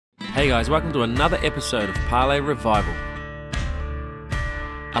Hey guys, welcome to another episode of Parlay Revival.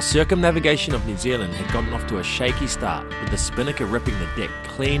 Our circumnavigation of New Zealand had gotten off to a shaky start, with the spinnaker ripping the deck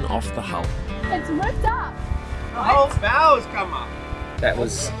clean off the hull. It's ripped up! The whole bow's come up! That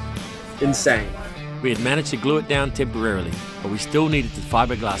was insane. We had managed to glue it down temporarily, but we still needed the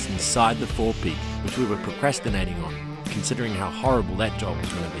fiberglass inside the forepeak, which we were procrastinating on, considering how horrible that job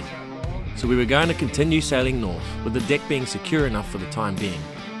was going to be. So we were going to continue sailing north, with the deck being secure enough for the time being.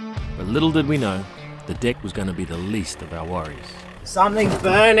 But little did we know, the deck was going to be the least of our worries. Something's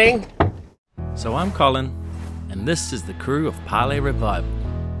burning! So I'm Colin, and this is the crew of Parlay Revival.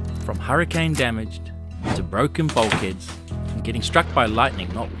 From hurricane damaged, to broken bulkheads, and getting struck by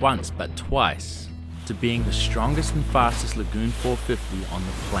lightning not once but twice, to being the strongest and fastest Lagoon 450 on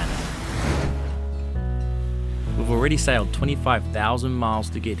the planet. We've already sailed 25,000 miles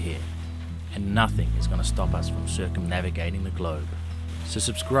to get here, and nothing is going to stop us from circumnavigating the globe. So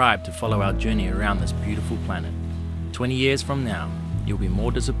subscribe to follow our journey around this beautiful planet. 20 years from now, you'll be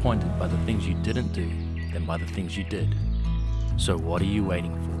more disappointed by the things you didn't do than by the things you did. So what are you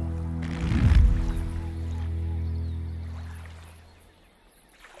waiting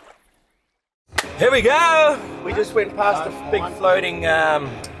for? Here we go! We just went past a big floating,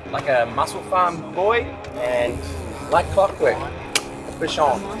 like a mussel farm buoy, and like clockwork, fish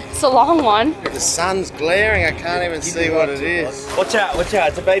on. It's a long one. The sun's glaring, I can't even see what it is. Watch out,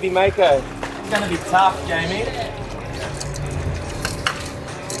 it's a baby mako. It's gonna be tough, Jamie.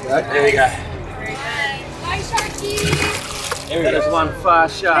 There we go. Hi, Sharky! There we go. There's one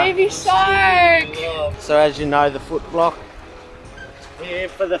fast shark. Baby shark! So as you know, the foot block here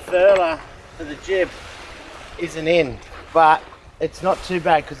for the furler, for the jib, isn't in. But it's not too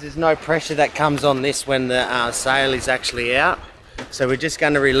bad because there's no pressure that comes on this when the sail is actually out. So we're just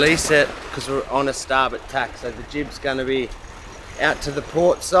going to release it because we're on a starboard tack. So the jib's going to be out to the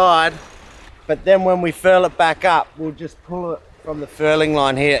port side. But then when we furl it back up, we'll just pull it from the furling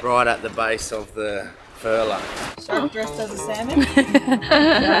line here, right at the base of the furler. Shark dressed as a salmon?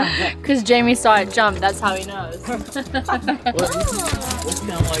 Because Jamie saw it jump, that's how he knows.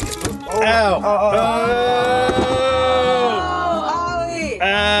 Ow! Ollie!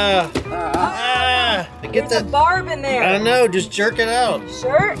 Get There's a barb in there. I know, just jerk it out.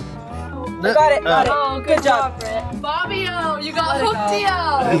 Sure? Got it. Oh, good job, Bobby-o, you got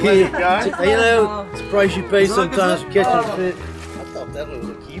hooked-o! There you go. You know, it's the price you pay sometimes for catching a fish. I thought that was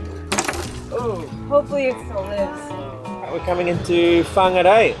a keeper. Oh, hopefully it still lives. We're coming into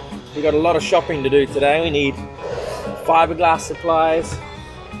Whangarei. We've got a lot of shopping to do today. We need fiberglass supplies.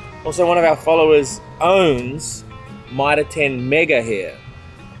 Also, one of our followers owns Mitre 10 Mega here.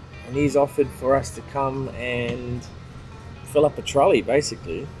 And he's offered for us to come and fill up a trolley,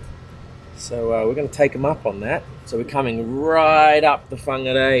 basically. So we're going to take him up on that. So we're coming right up the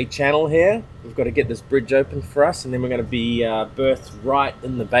Whangarei channel here. We've got to get this bridge open for us, and then we're going to be berthed right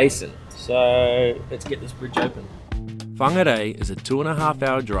in the basin. So let's get this bridge open. Whangarei is a 2.5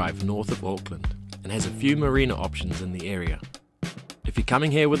 hour drive north of Auckland and has a few marina options in the area. If you're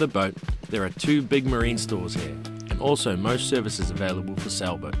coming here with a boat, there are 2 big marine stores here, and also most services available for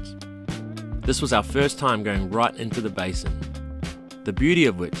sailboats. This was our first time going right into the basin. The beauty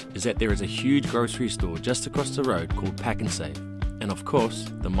of which is that there is a huge grocery store just across the road called Pack and Save, and of course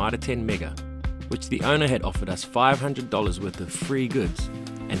the Mitre 10 Mega, which the owner had offered us $500 worth of free goods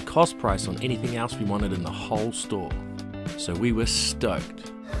and cost price on anything else we wanted in the whole store. So we were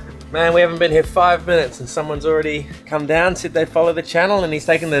stoked. Man, we haven't been here 5 minutes and someone's already come down, said they follow the channel, and he's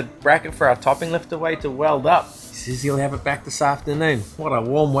taken the bracket for our topping lift away to weld up. He says he'll have it back this afternoon. What a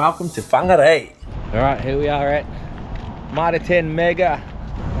warm welcome to Whangarei. Alright, here we are at Mitre 10 Mega.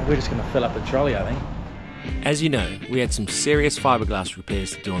 We're just going to fill up the trolley, I think. As you know, we had some serious fiberglass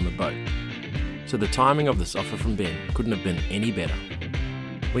repairs to do on the boat. So the timing of this offer from Ben couldn't have been any better.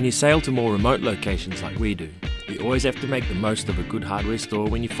 When you sail to more remote locations like we do, you always have to make the most of a good hardware store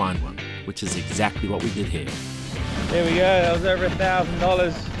when you find one, which is exactly what we did here. There we go, that was over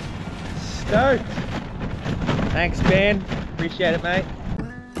 $1,000. Stoked. Thanks, Ben. Appreciate it, mate.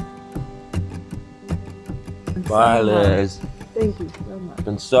 Bye, Liz. Thank you so much. It's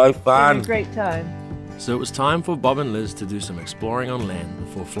been so fun. It's been a great time. So it was time for Bob and Liz to do some exploring on land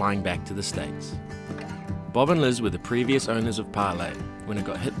before flying back to the States. Bob and Liz were the previous owners of Parlay when it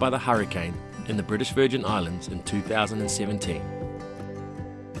got hit by the hurricane in the British Virgin Islands in 2017.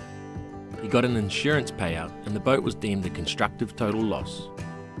 He got an insurance payout and the boat was deemed a constructive total loss.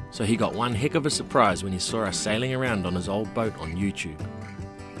 So he got one heck of a surprise when he saw us sailing around on his old boat on YouTube.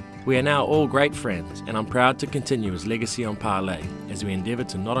 We are now all great friends, and I'm proud to continue his legacy on Parlay as we endeavour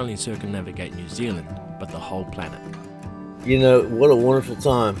to not only circumnavigate New Zealand, but the whole planet. You know, what a wonderful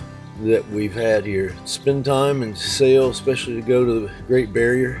time that we've had here. Spend time and sail, especially to go to the Great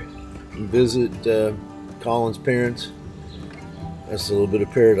Barrier and visit Colin's parents. That's a little bit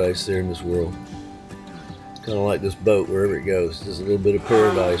of paradise there in this world. Kind of like this boat, wherever it goes. There's a little bit of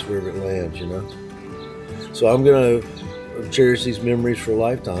paradise wherever it lands, you know. So I'm gonna cherish these memories for a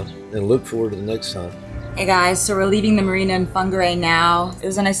lifetime and look forward to the next time. Hey guys, so we're leaving the marina in Whangarei now. It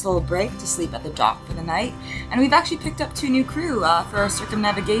was a nice little break to sleep at the dock for the night. And we've actually picked up 2 new crew for our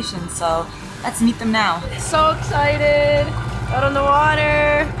circumnavigation, so let's meet them now. So excited. Out on the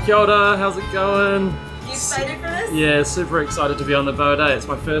water. Kia ora, how's it going? You excited for this? Yeah, super excited to be on the boat. It's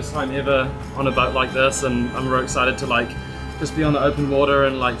my first time ever on a boat like this, and I'm real excited to like just be on the open water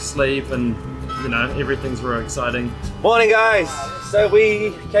and like sleep, and you know, everything's real exciting. Morning guys! So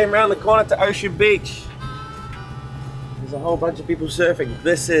we came around the corner to Ocean Beach. There's a whole bunch of people surfing.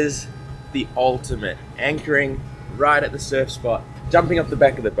 This is the ultimate. Anchoring right at the surf spot, jumping off the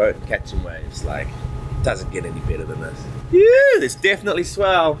back of the boat and catching waves. Like, doesn't get any better than this. Yeah, there's definitely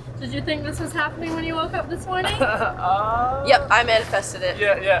swell. Did you think this was happening when you woke up this morning? Yep, I manifested it.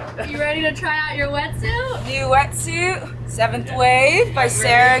 Yeah. You ready to try out your wetsuit? New wetsuit, 7th Wave by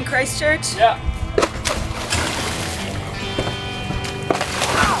Sarah in Christchurch. Yeah.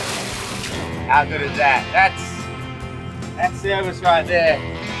 How good is that? That's service right there.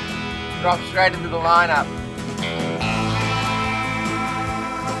 Drop straight into the lineup.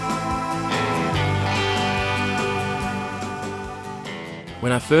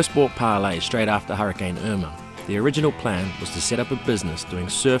 When I first bought Parlay straight after Hurricane Irma, the original plan was to set up a business doing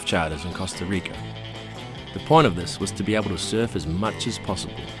surf charters in Costa Rica. The point of this was to be able to surf as much as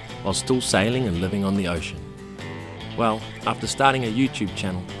possible while still sailing and living on the ocean. Well, after starting a YouTube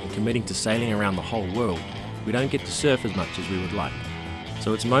channel and committing to sailing around the whole world, we don't get to surf as much as we would like.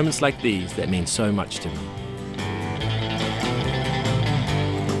 So it's moments like these that mean so much to me.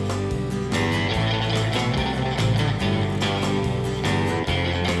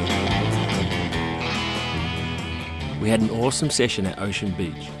 We had an awesome session at Ocean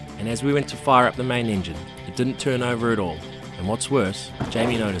Beach, and as we went to fire up the main engine, it didn't turn over at all. And what's worse,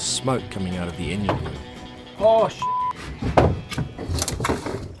 Jamie noticed smoke coming out of the engine room. Oh,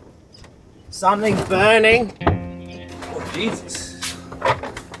 something's burning. Oh, Jesus.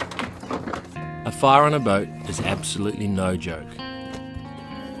 A fire on a boat is absolutely no joke.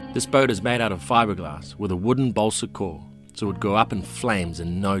 This boat is made out of fiberglass with a wooden balsa core, so it would go up in flames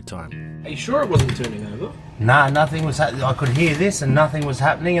in no time. Are you sure it wasn't turning over? Nah, nothing was happening. I could hear this and nothing was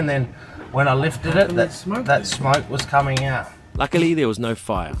happening, and then when I lifted it, that smoke was coming out. Luckily there was no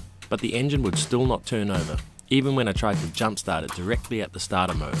fire, but the engine would still not turn over, even when I tried to jump start it directly at the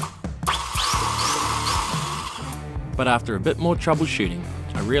starter motor. But after a bit more troubleshooting,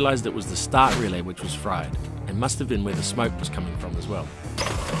 I realised it was the start relay which was fried, and must have been where the smoke was coming from as well.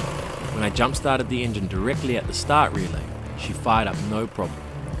 When I jump started the engine directly at the start relay, she fired up no problem,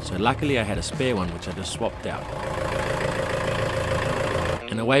 so luckily I had a spare one which I just swapped out.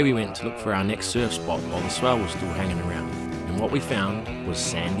 And away we went to look for our next surf spot while the swell was still hanging around, and what we found was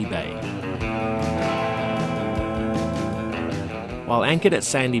Sandy Bay. While anchored at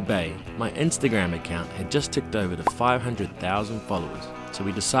Sandy Bay, my Instagram account had just ticked over to 500,000 followers, so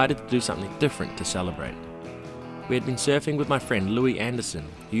we decided to do something different to celebrate. We had been surfing with my friend Louis Anderson,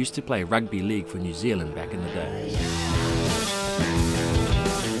 who used to play rugby league for New Zealand back in the day.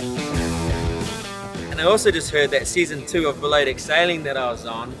 And I also just heard that season 2 of Below Deck Sailing that I was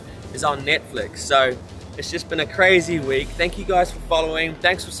on is on Netflix. So it's just been a crazy week. Thank you guys for following.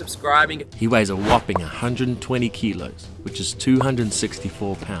 Thanks for subscribing. He weighs a whopping 120 kilos, which is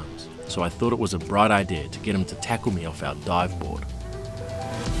 264 pounds. So I thought it was a bright idea to get him to tackle me off our dive board.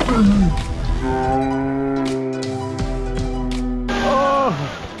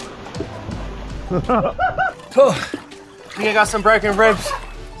 I think I got some broken ribs.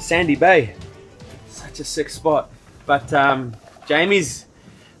 Sandy Bay, such a sick spot. But Jamie's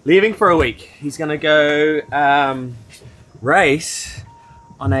leaving for a week. He's gonna go race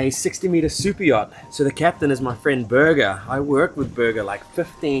on a 60-meter super yacht. So the captain is my friend Berger. I worked with Berger like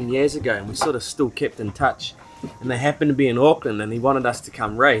 15 years ago, and we sort of still kept in touch. And they happened to be in Auckland, and he wanted us to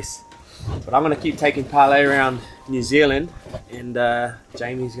come race. But I'm gonna keep taking Parlay around New Zealand, and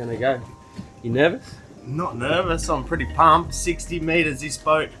Jamie's gonna go. You nervous? Not nervous, I'm pretty pumped. 60 meters, this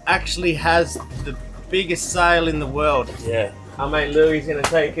boat actually has the biggest sail in the world. Yeah. Our mate Louis gonna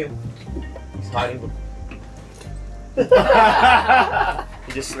take him. He's hiding. He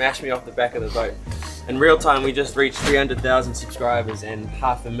just smashed me off the back of the boat. In real time, we just reached 300,000 subscribers and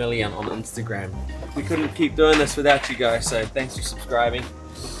 500,000 on Instagram. We couldn't keep doing this without you guys, so thanks for subscribing.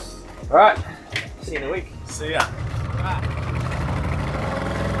 All right, see you in a week. See ya.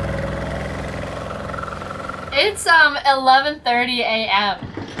 It's 11:30 a.m.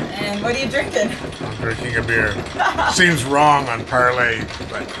 And what are you drinking? I'm drinking a beer. Seems wrong on Parlay,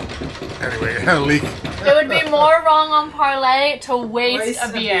 but anyway, a leak. It would be more wrong on Parlay to waste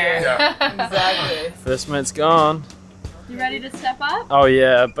a beer. Yeah. Exactly. First mate's gone. You ready to step up? Oh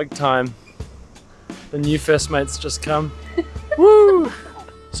yeah, big time. The new first mate's just come. Woo!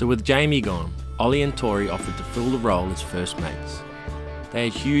 So with Jamie gone, Ollie and Tori offered to fill the role as first mates. They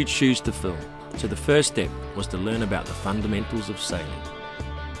had huge shoes to fill, so the first step was to learn about the fundamentals of sailing.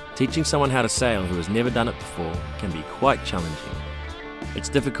 Teaching someone how to sail who has never done it before can be quite challenging. It's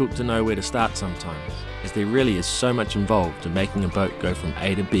difficult to know where to start sometimes, as there really is so much involved in making a boat go from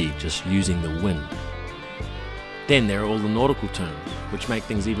A to B just using the wind. Then there are all the nautical terms, which make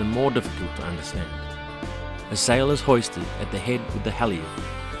things even more difficult to understand. A sail is hoisted at the head with the halyard,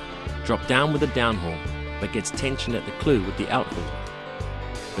 dropped down with the downhaul, but gets tension at the clew with the outhaul,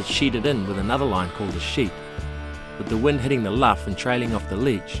 but sheeted in with another line called a sheet, with the wind hitting the luff and trailing off the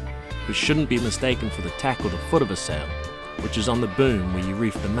leech, which shouldn't be mistaken for the tack or the foot of a sail, which is on the boom where you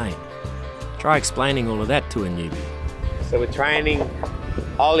reef the main. Try explaining all of that to a newbie. So we're training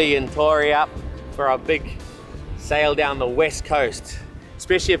Ollie and Tori up for our big sail down the west coast,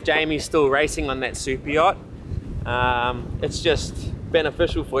 especially if Jamie's still racing on that super yacht. It's just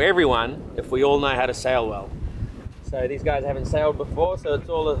beneficial for everyone if we all know how to sail well. So these guys haven't sailed before, so it's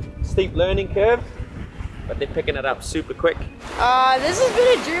all a steep learning curve, but they're picking it up super quick. This has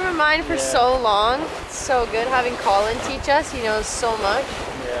been a dream of mine for so long. It's so good having Colin teach us. He knows so much.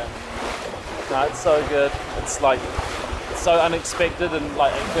 Yeah. No, it's so good. It's like, it's so unexpected and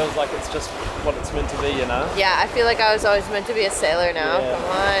like it feels like it's just what it's meant to be, you know? Yeah, I feel like I was always meant to be a sailor now. Yeah. Come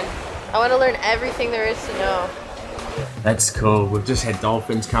on. I want to learn everything there is to know. That's cool. We've just had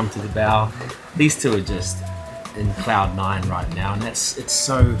dolphins come to the bow. These two are just in cloud 9 right now, and it's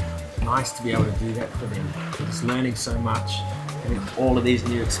so nice to be able to do that for them. They're just learning so much, having all of these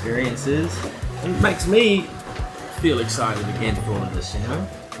new experiences. And it makes me feel excited again for all of this, you know?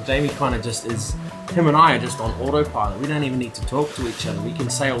 Jamie kind of just is, him and I are just on autopilot. We don't even need to talk to each other. We can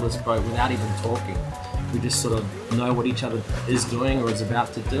sail this boat without even talking. We just sort of know what each other is doing or is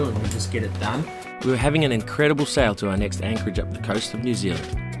about to do, and we just get it done. We were having an incredible sail to our next anchorage up the coast of New Zealand,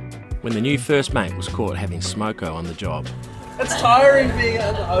 when the new first mate was caught having smoko on the job. It's tiring being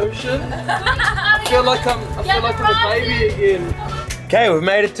in the ocean. I feel like I'm a baby again. Okay, we've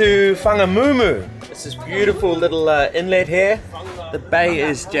made it to Whangamumu. It's this beautiful little inlet here. The bay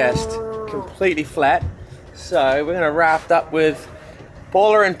is just completely flat. So we're gonna raft up with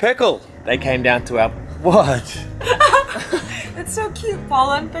Paula and Pickle. They came down to our, what? It's so cute,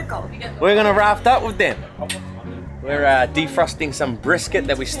 Paula and Pickle. We're gonna raft up with them. We're defrosting some brisket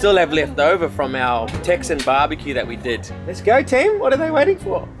that we still have left over from our Texan barbecue that we did. Let's go, team. What are they waiting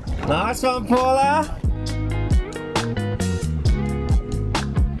for? Nice one, Paula.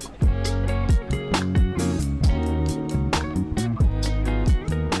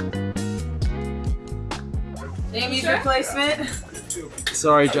 Jamie's replacement.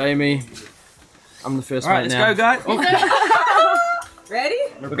 Sorry, Jamie. I'm the first mate now. Let's go, guys. Ready?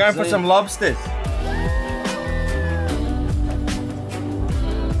 We're going for some lobsters.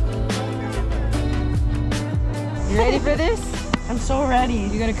 You ready for this? I'm so ready.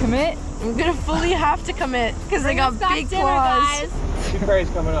 You gonna commit? I'm gonna fully have to commit because I got big claws. Two prairies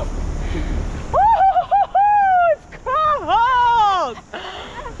coming up.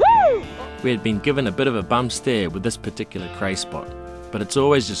 We had been given a bit of a bum stare with this particular cray spot, but it's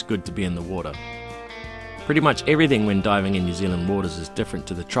always just good to be in the water. Pretty much everything when diving in New Zealand waters is different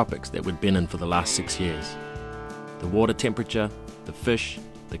to the tropics that we'd been in for the last 6 years. The water temperature, the fish,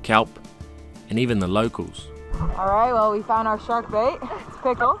 the kelp, and even the locals. Alright, well we found our shark bait. It's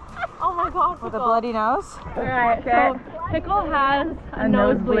Pickle. Oh my god, With a bloody nose. Alright, so Pickle has a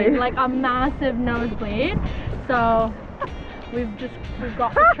nosebleed, like a massive nosebleed. So we've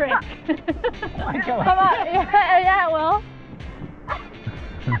got the trick. Come on, yeah, well.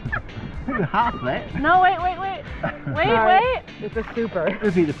 Half that. No, wait. It's a super.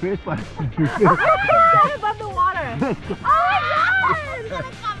 It'll be the first one. Above the water. Oh my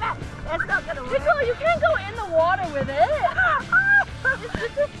god! That's not gonna work. Pickle, you can't go in the water with it. It's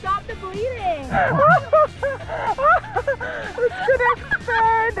just to stop the bleeding. It's gonna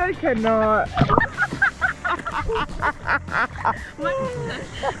expand. I cannot.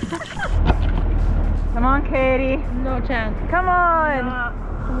 Come on, Katie. No chance. Come on.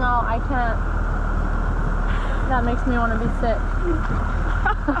 No, I can't. That makes me want to be sick.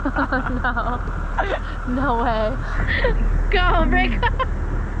 No way. Go, break.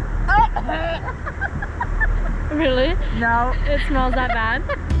 Really? No. It smells that bad?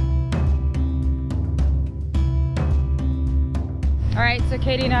 All right, so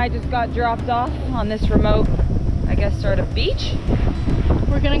Katie and I just got dropped off on this remote, I guess, sort of beach.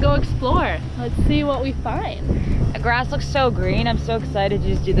 We're gonna go explore. Let's see what we find. The grass looks so green. I'm so excited to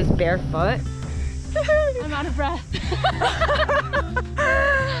just do this barefoot. I'm out of breath.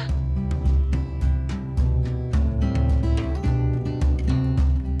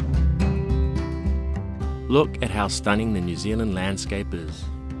 Look at how stunning the New Zealand landscape is.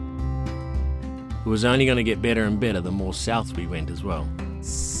 It was only going to get better and better the more south we went as well. You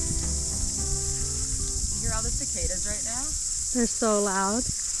hear all the cicadas right now? They're so loud.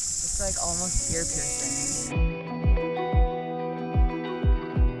 It's like almost ear piercing.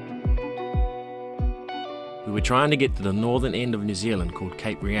 We were trying to get to the northern end of New Zealand called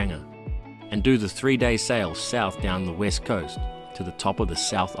Cape Reinga and do the 3-day sail south down the west coast to the top of the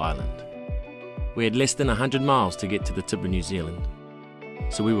South Island. We had less than 100 miles to get to the tip of New Zealand,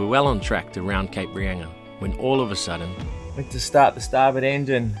 so we were well on track to round Cape Reinga when all of a sudden... I went to start the starboard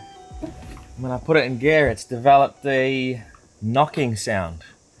engine. When I put it in gear, it's developed a knocking sound.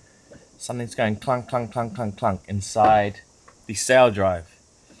 Something's going clunk, clunk, clunk, clunk, clunk inside the Saildrive.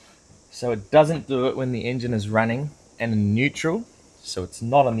 So it doesn't do it when the engine is running and in neutral, so it's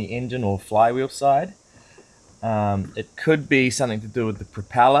not on the engine or flywheel side. It could be something to do with the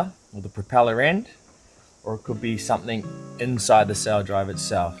propeller or the propeller end, or it could be something inside the Saildrive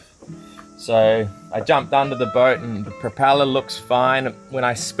itself. So I jumped under the boat and the propeller looks fine. When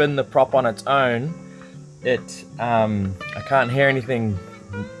I spin the prop on its own, I can't hear anything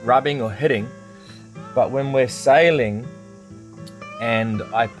rubbing or hitting, but when we're sailing and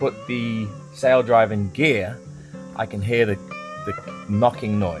I put the Saildrive in gear, I can hear the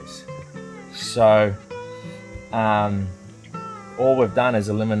knocking noise. So all we've done is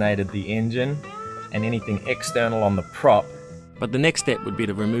eliminated the engine and anything external on the prop. But the next step would be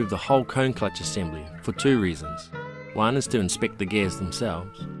to remove the whole cone clutch assembly for 2 reasons. One is to inspect the gears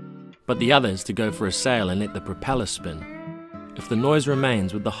themselves, but the other is to go for a sail and let the propeller spin. If the noise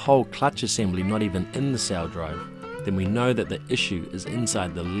remains with the whole clutch assembly not even in the Saildrive, then we know that the issue is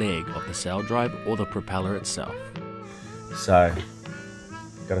inside the leg of the Saildrive or the propeller itself. So,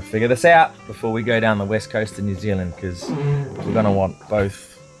 got to figure this out before we go down the west coast of New Zealand, because we're going to want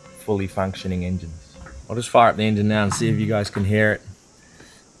both fully functioning engines. I'll just fire up the engine now and see if you guys can hear it.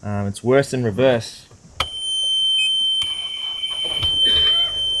 It's worse in reverse.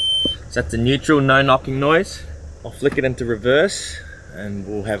 So that's a neutral, no knocking noise. I'll flick it into reverse and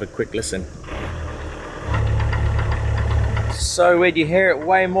we'll have a quick listen. So weird, you hear it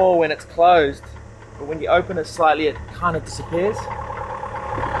way more when it's closed, but when you open it slightly it kind of disappears.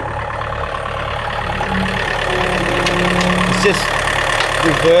 It's just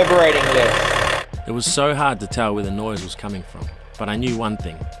reverberating less. It was so hard to tell where the noise was coming from, but I knew one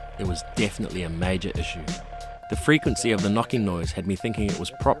thing: it was definitely a major issue. The frequency of the knocking noise had me thinking it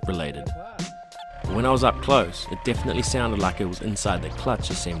was prop related. But when I was up close, it definitely sounded like it was inside the clutch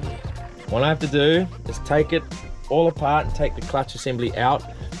assembly. What I have to do is take it all apart and take the clutch assembly out,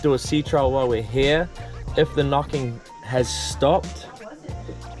 do a sea trial while we're here. If the knocking has stopped,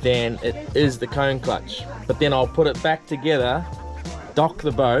 then it is the cone clutch. But then I'll put it back together, dock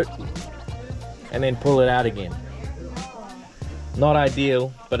the boat, and then pull it out again. Not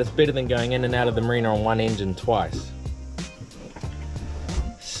ideal, but it's better than going in and out of the marina on one engine twice.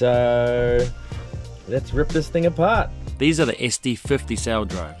 So let's rip this thing apart. These are the SD50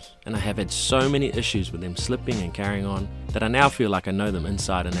 Saildrives, and I have had so many issues with them slipping and carrying on that I now feel like I know them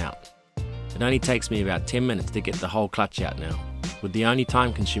inside and out. It only takes me about 10 minutes to get the whole clutch out now, with the only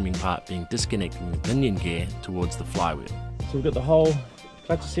time-consuming part being disconnecting the pinion gear towards the flywheel. So we've got the whole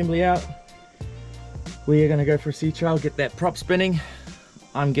clutch assembly out. We are going to go for a sea trial, get that prop spinning.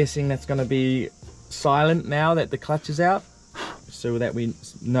 I'm guessing that's going to be silent now that the clutch is out, so that we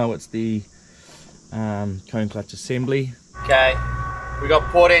know it's the cone clutch assembly. Okay, we got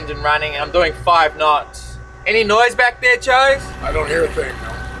port engine running and I'm doing 5 knots. Any noise back there, Chose? I don't hear a thing,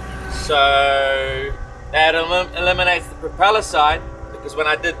 no. So that eliminates the propeller side, because when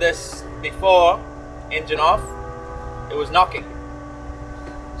I did this before, engine off, it was knocking.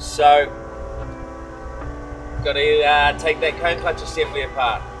 So got to take that cone clutch assembly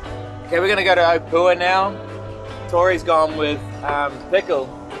apart. Okay, we're going to go to Opua now. Tori's gone with Pickle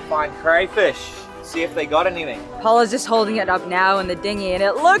to find crayfish, see if they got anything. Paula's just holding it up now in the dinghy and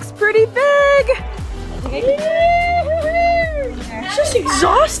it looks pretty big. It's just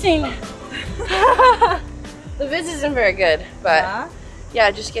exhausting. The viz isn't very good, but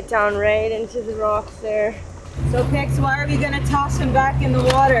yeah, just get down right into the rocks there. So Pix, why are we gonna toss him back in the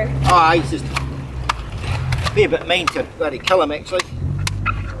water? Oh, he's just be a bit mean to bloody kill him actually.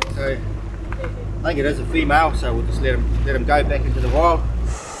 So I think it is a female, so we'll just let him go back into the wild.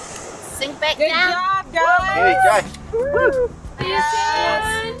 Sink back Good down. job, guys! There you go. Woo. See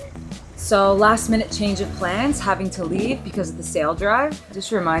you soon. So last minute change of plans, having to leave because of the Saildrive.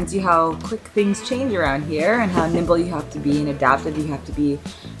 Just reminds you how quick things change around here and how nimble you have to be and adaptive you have to be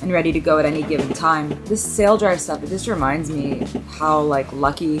and ready to go at any given time. This Saildrive stuff, it just reminds me how like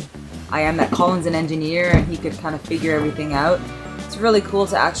lucky I am that Colin's an engineer and he could kind of figure everything out. It's really cool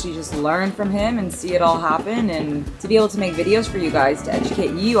to actually just learn from him and see it all happen and to be able to make videos for you guys to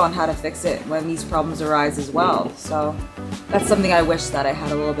educate you on how to fix it when these problems arise as well. So that's something I wish that I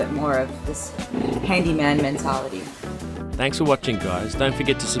had a little bit more of, this handyman mentality. Thanks for watching, guys. Don't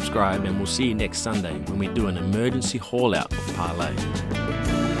forget to subscribe and we'll see you next Sunday when we do an emergency haul out of Parlay.